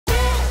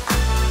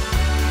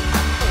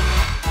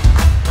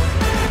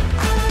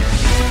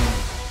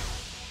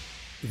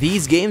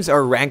These games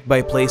are ranked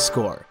by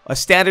PlayScore, a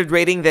standard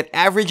rating that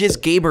averages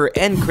gamer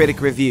and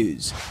critic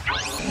reviews.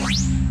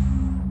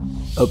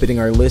 Opening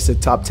our list of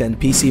top 10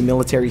 PC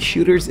military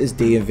shooters is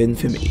Day of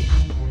Infamy.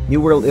 New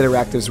World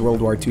Interactive's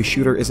World War II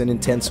shooter is an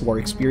intense war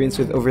experience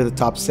with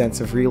over-the-top sense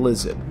of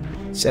realism.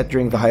 Set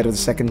during the height of the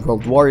Second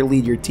World War,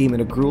 lead your team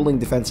in a grueling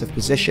defensive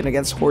position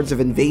against hordes of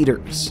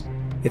invaders.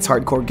 Its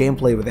hardcore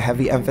gameplay with a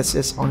heavy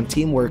emphasis on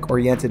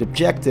teamwork-oriented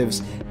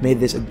objectives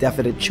made this a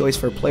definite choice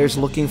for players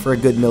looking for a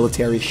good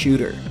military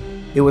shooter.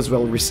 It was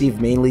well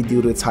received mainly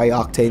due to its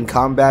high-octane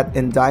combat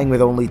and dying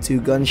with only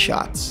 2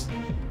 gunshots.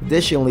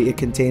 Additionally, it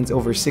contains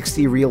over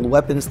 60 real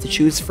weapons to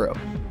choose from.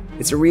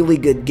 It's a really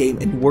good game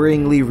and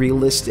worryingly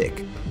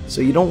realistic,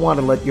 so you don't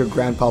want to let your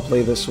grandpa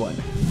play this one.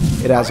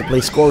 It has a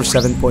play score of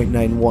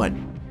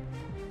 7.91.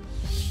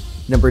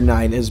 Number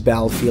 9 is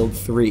Battlefield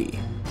 3.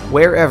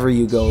 Wherever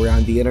you go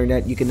around the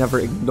internet, you can never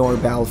ignore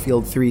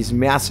Battlefield 3's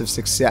massive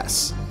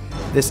success.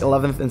 This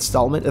 11th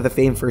installment of the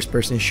famed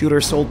first-person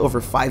shooter sold over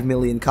 5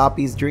 million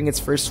copies during its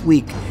first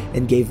week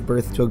and gave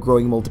birth to a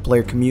growing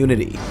multiplayer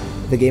community.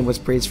 The game was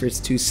praised for its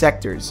 2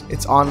 sectors,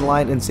 its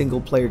online and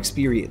single-player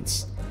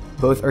experience.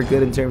 Both are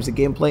good in terms of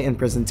gameplay and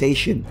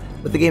presentation,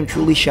 but the game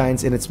truly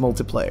shines in its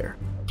multiplayer.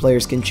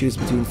 Players can choose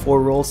between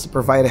 4 roles to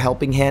provide a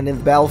helping hand in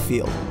the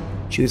battlefield.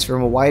 Choose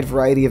from a wide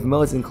variety of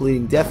modes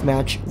including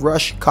Deathmatch,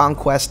 Rush,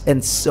 Conquest,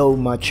 and so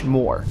much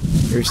more.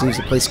 It receives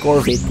a play score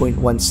of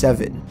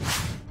 8.17.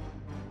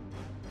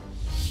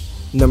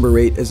 Number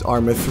 8 is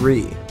Arma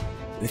 3.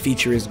 The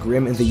feature is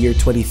grim in the year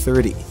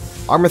 2030.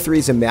 Arma 3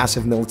 is a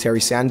massive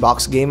military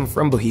sandbox game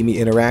from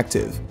Bohemia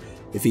Interactive.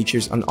 It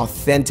features an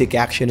authentic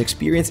action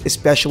experience,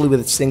 especially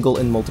with its single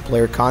and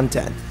multiplayer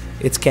content.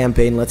 Its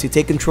campaign lets you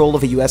take control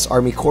of a US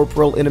Army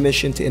corporal in a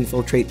mission to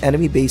infiltrate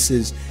enemy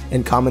bases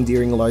and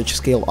commandeering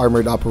large-scale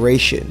armored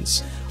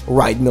operations,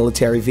 ride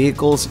military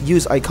vehicles,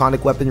 use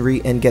iconic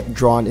weaponry, and get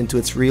drawn into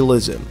its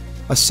realism.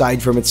 Aside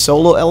from its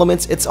solo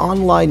elements, its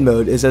online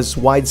mode is as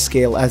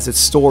wide-scale as its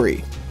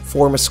story.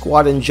 Form a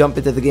squad and jump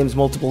into the game's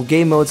multiple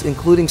game modes,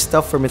 including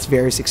stuff from its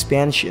various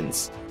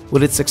expansions.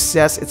 With its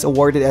success, it's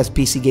awarded as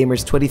PC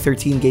Gamer's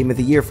 2013 Game of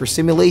the Year for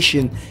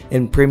simulation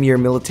and premier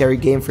military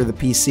game for the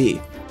PC.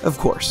 Of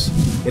course,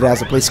 it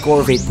has a play score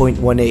of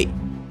 8.18.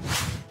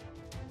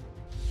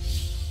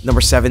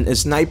 Number 7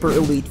 is Sniper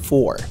Elite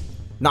 4.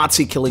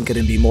 Nazi killing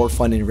couldn't be more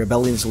fun in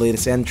Rebellion's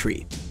latest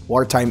entry.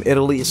 Wartime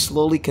Italy is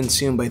slowly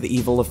consumed by the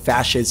evil of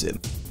fascism.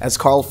 As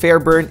Carl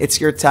Fairburn,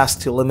 it's your task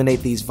to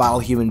eliminate these vile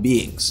human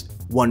beings,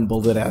 one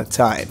bullet at a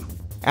time.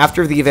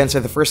 After the events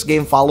of the first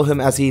game, follow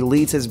him as he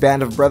leads his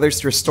band of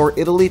brothers to restore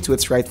Italy to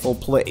its rightful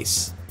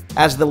place.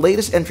 As the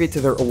latest entry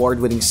to their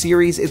award-winning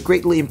series, it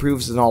greatly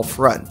improves on all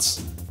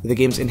fronts. With the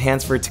game's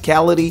enhanced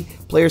verticality,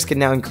 players can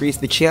now increase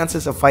the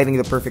chances of finding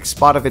the perfect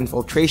spot of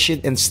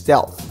infiltration and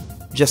stealth.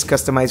 Just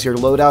customize your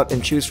loadout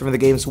and choose from the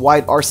game's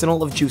wide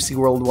arsenal of juicy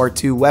World War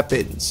II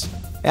weapons.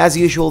 As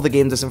usual, the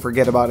game doesn't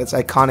forget about its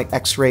iconic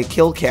X-ray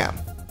kill cam.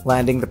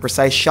 Landing the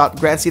precise shot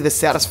grants you the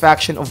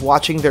satisfaction of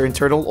watching their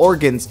internal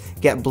organs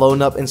get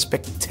blown up in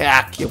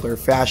spectacular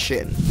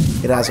fashion.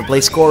 It has a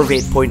play score of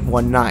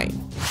 8.19.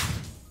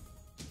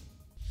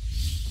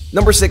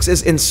 Number 6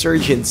 is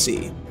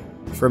Insurgency.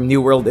 From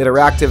New World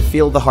Interactive,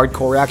 feel the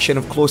hardcore action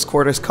of close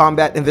quarters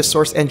combat in this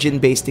Source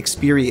engine-based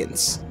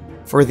experience.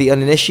 For the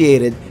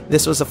uninitiated,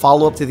 this was a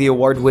follow-up to the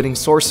award-winning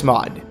Source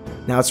mod.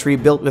 Now it's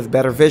rebuilt with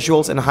better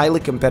visuals and highly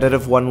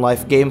competitive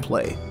one-life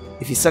gameplay.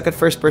 If you suck at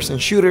first-person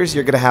shooters,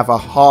 you're gonna have a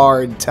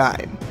hard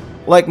time.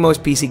 Like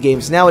most PC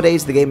games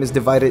nowadays, the game is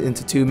divided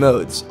into 2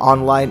 modes,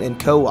 online and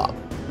co-op.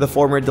 The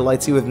former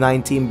delights you with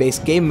 9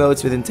 team-based game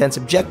modes with intense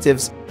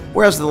objectives,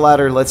 whereas the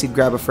latter lets you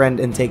grab a friend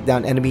and take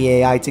down enemy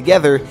AI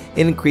together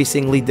in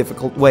increasingly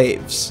difficult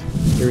waves.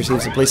 It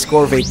receives a play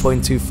score of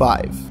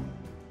 8.25.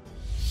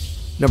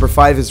 Number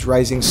 5 is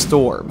Rising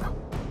Storm.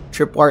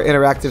 Tripwire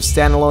Interactive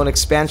standalone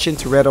expansion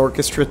to Red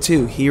Orchestra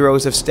 2,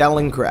 Heroes of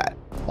Stalingrad.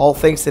 All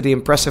thanks to the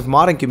impressive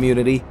modding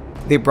community,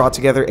 they brought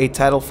together a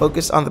title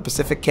focused on the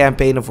Pacific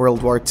campaign of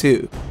World War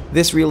II.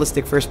 This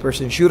realistic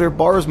first-person shooter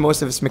borrows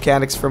most of its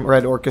mechanics from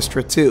Red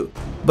Orchestra 2,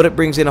 but it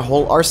brings in a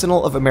whole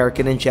arsenal of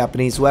American and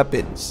Japanese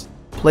weapons.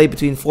 Play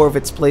between 4 of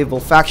its playable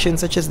factions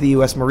such as the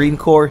US Marine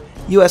Corps,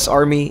 US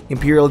Army,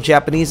 Imperial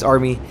Japanese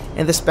Army,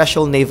 and the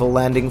Special Naval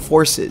Landing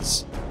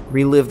Forces.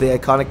 Relive the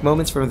iconic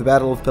moments from the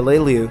Battle of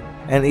Peleliu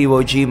and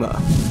Iwo Jima.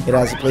 It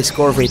has a play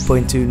score of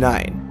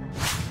 8.29.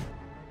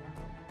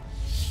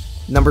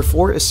 Number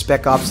 4 is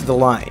Spec Ops: The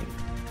Line.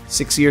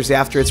 6 years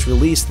after its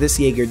release, this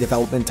Jaeger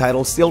development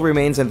title still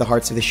remains in the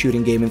hearts of the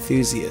shooting game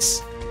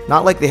enthusiasts.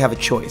 Not like they have a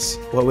choice,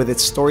 but with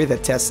its story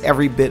that tests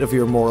every bit of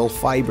your moral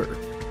fiber.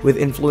 With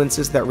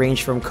influences that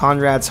range from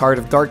Conrad's Heart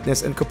of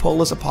Darkness and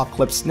Coppola's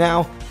Apocalypse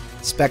Now,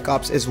 Spec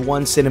Ops is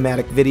one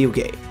cinematic video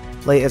game.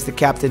 Play as the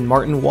Captain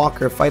Martin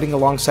Walker fighting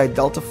alongside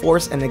Delta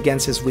Force and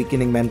against his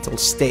weakening mental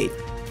state.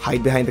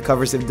 Hide behind the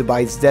covers of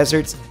Dubai's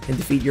deserts and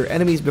defeat your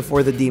enemies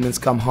before the demons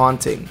come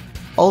haunting.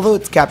 Although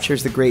it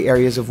captures the gray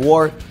areas of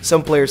war,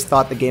 some players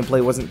thought the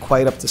gameplay wasn't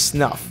quite up to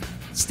snuff.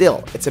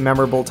 Still, it's a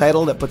memorable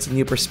title that puts a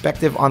new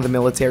perspective on the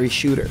military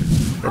shooter.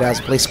 It has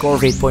a play score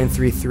of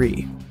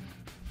 8.33.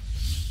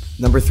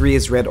 Number 3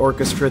 is Red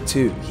Orchestra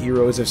 2,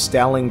 Heroes of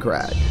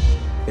Stalingrad.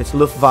 It's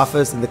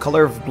Luftwaffe's In the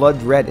Color of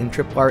Blood Red and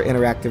Tripwire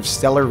interactive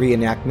stellar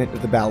reenactment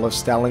of the Battle of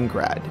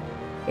Stalingrad.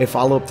 A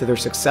follow-up to their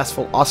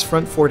successful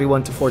Ostfront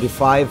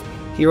 41-45,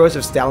 Heroes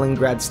of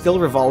Stalingrad still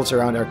revolves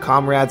around our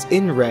comrades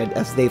in red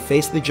as they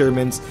face the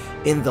Germans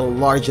in the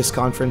largest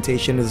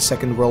confrontation of the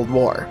Second World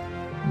War.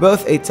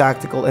 Both a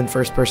tactical and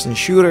first-person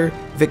shooter,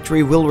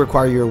 victory will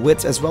require your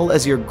wits as well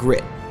as your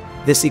grit.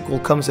 This sequel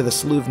comes with a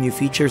slew of new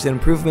features and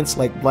improvements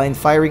like blind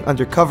firing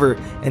under cover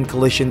and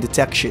collision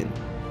detection.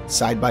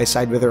 Side by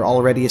side with their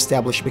already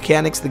established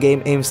mechanics, the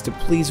game aims to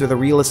please with a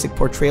realistic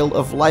portrayal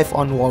of life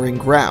on warring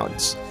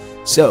grounds.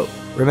 So,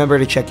 remember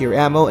to check your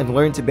ammo and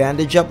learn to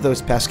bandage up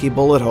those pesky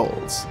bullet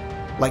holes.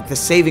 Like the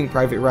Saving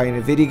Private Ryan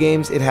of video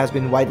games, it has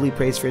been widely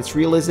praised for its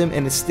realism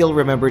and is still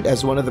remembered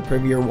as one of the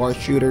premier war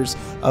shooters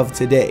of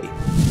today.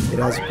 It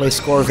has a play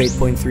score of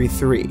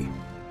 8.33.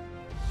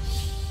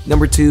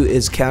 Number 2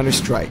 is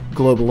Counter-Strike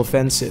Global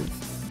Offensive.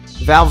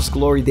 Valve's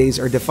glory days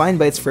are defined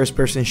by its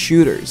first-person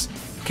shooters.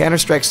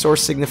 Counter-Strike's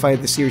source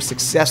signified the series'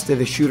 success to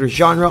the shooter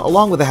genre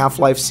along with the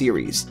Half-Life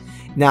series.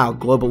 Now,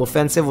 Global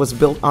Offensive was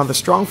built on the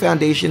strong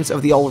foundations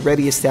of the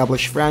already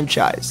established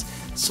franchise,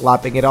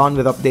 slapping it on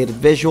with updated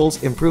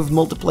visuals, improved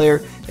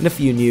multiplayer, and a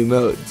few new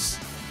modes.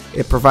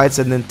 It provides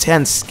an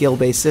intense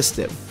skill-based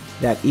system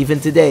that even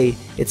today,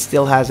 it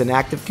still has an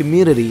active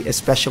community,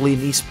 especially in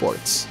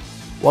esports.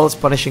 While its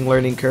punishing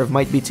learning curve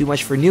might be too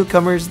much for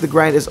newcomers, the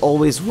grind is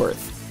always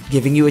worth,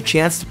 giving you a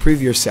chance to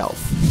prove yourself.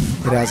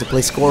 It has a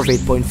play score of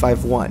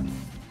 8.51.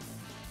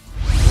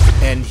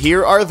 And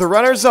here are the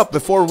runners-up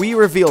before we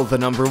reveal the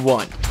number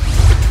 1.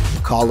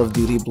 Call of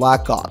Duty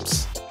Black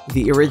Ops.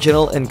 The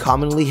original and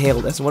commonly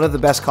hailed as one of the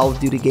best Call of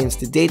Duty games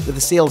to date, with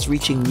the sales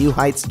reaching new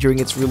heights during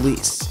its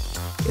release.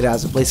 It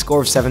has a play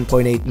score of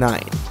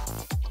 7.89.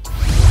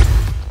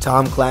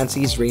 Tom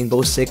Clancy's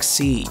Rainbow Six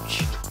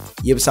Siege.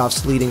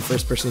 Ubisoft's leading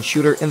first-person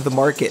shooter in the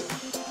market.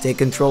 Take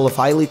control of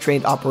highly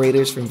trained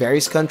operators from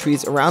various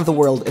countries around the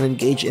world and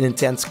engage in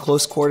intense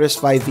close-quarters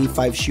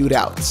 5v5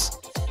 shootouts.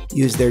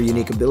 Use their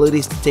unique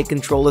abilities to take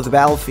control of the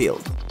battlefield.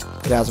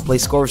 It has a play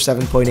score of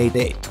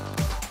 7.88.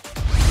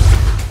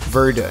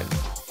 Verdun,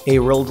 a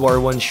World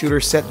War I shooter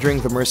set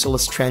during the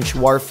merciless trench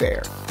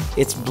warfare.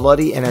 It's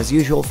bloody, and as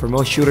usual for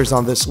most shooters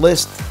on this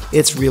list,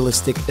 it's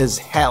realistic as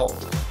hell.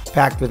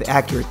 Packed with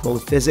accurate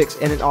bullet physics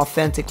and an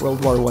authentic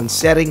World War I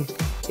setting,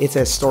 it's a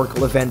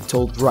historical event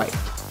told right.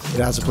 It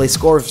has a play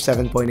score of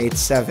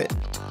 7.87.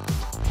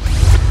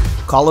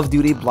 Call of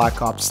Duty Black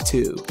Ops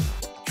 2.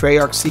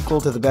 Treyarch's sequel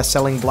to the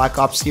best-selling Black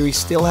Ops series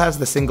still has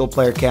the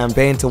single-player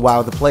campaign to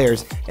wow the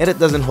players, and it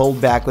doesn't hold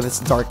back with its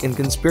dark and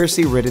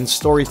conspiracy-ridden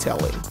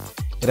storytelling.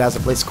 It has a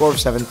play score of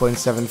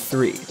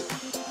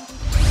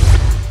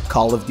 7.73.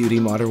 Call of Duty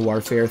Modern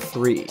Warfare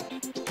 3.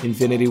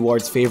 Infinity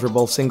Ward's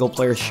favorable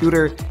single-player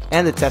shooter,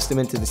 and a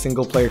testament to the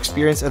single-player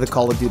experience of the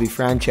Call of Duty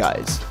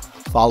franchise.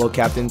 Follow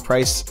Captain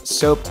Price,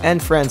 Soap,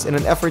 and friends in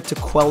an effort to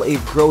quell a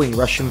growing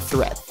Russian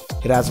threat.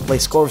 It has a play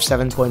score of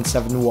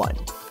 7.71.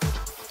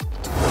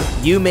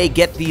 You may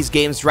get these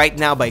games right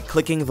now by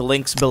clicking the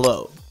links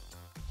below.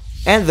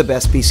 And the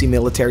best PC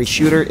military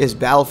shooter is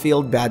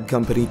Battlefield Bad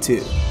Company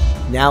 2.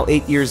 Now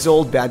 8 years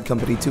old, Bad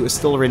Company 2 is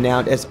still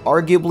renowned as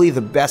arguably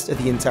the best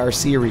of the entire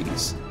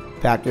series.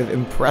 Packed with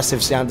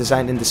impressive sound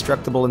design and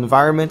destructible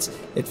environments,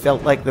 it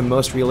felt like the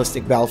most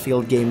realistic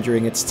Battlefield game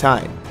during its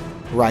time.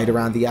 Ride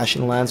around the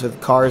Ashen Lands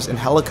with cars and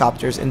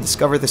helicopters and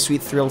discover the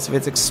sweet thrills of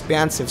its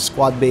expansive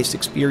squad-based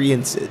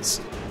experiences.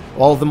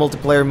 While the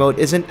multiplayer mode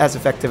isn't as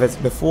effective as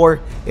before,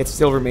 it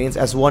still remains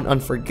as one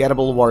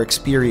unforgettable war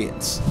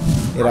experience.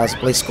 It has a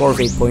play score of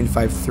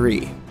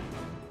 8.53.